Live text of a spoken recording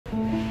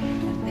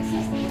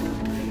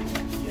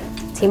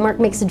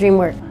Teamwork makes the dream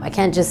work. I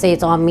can't just say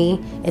it's all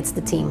me, it's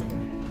the team.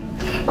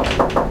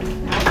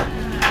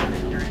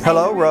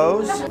 Hello,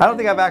 Rose. I don't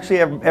think I've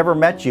actually ever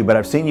met you, but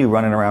I've seen you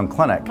running around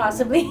clinic.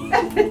 Possibly.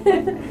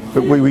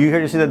 Were you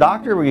here to see the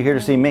doctor or were you here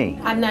to see me?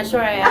 I'm not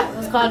sure I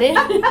was called in.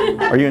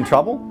 Are you in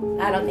trouble?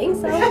 I don't think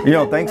so. You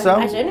don't think so?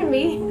 I shouldn't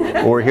be.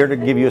 Well, we're here to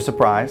give you a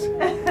surprise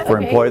for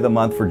Okay. Employee of the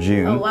Month for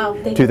June Oh, wow.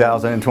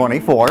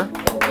 2024.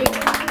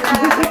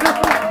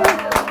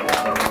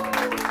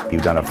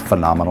 You've done a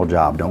phenomenal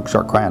job. Don't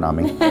start crying on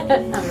me.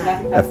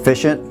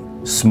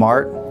 Efficient,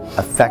 smart,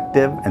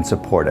 effective, and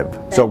supportive.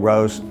 So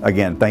Rose,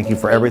 again, thank you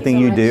for everything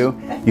you do.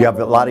 You have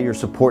a lot of your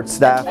support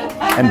staff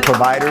and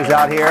providers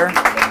out here.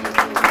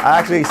 I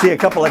actually see a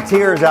couple of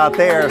tears out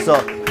there,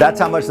 so that's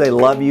how much they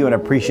love you and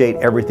appreciate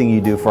everything you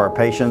do for our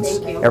patients,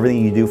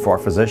 everything you do for our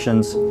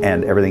physicians,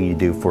 and everything you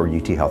do for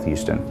UT Health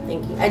Houston.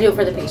 Thank you. I do it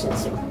for the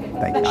patients too.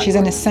 Thank you. She's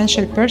an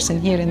essential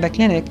person here in the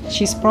clinic.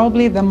 She's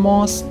probably the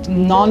most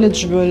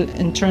knowledgeable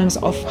in terms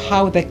of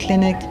how the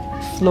clinic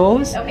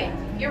flows. Okay,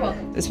 you're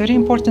welcome. It's very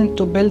important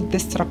to build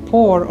this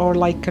rapport or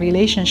like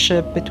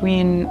relationship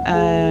between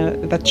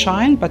the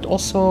child but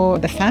also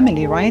the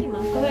family, right? Go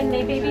ahead and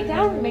lay baby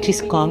down.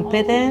 She's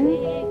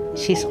competent,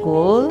 she's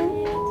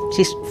good,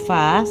 she's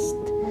fast,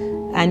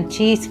 and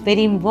she's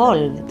very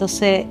involved.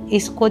 Entonces,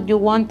 it's what you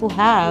want to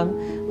have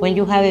when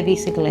you have a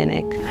busy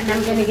clinic. And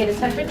I'm gonna get a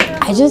temperature.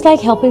 I just like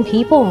helping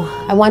people.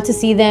 I want to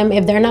see them,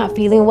 if they're not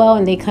feeling well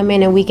and they come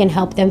in and we can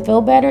help them feel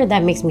better,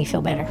 that makes me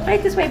feel better.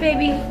 Right this way,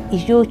 baby.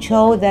 If you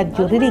show that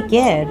you really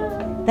care,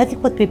 that's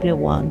what people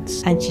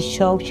want. And she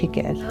shows she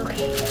cares.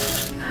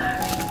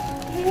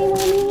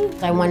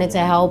 I wanted to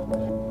help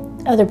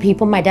other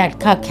people. My dad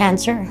got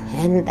cancer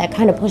and that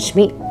kind of pushed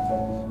me.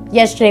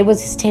 Yesterday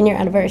was his 10-year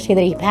anniversary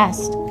that he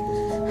passed.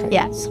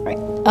 Yeah, sorry.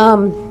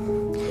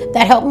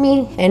 That helped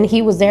me, and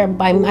he was there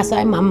by my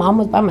side. My mom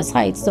was by my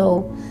side,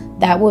 so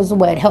that was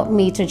what helped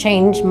me to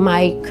change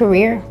my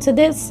career to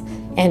this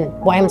and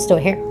why I'm still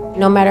here.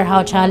 No matter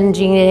how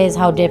challenging it is,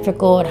 how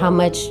difficult, how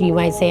much you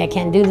might say I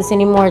can't do this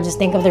anymore, just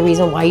think of the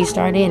reason why you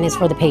started, and it's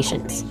for the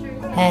patients.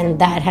 And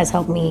that has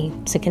helped me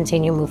to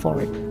continue to move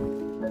forward.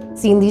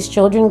 Seeing these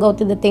children go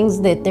through the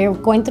things that they're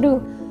going through,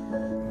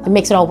 it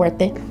makes it all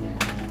worth it.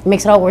 It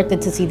makes it all worth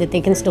it to see that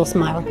they can still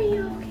smile.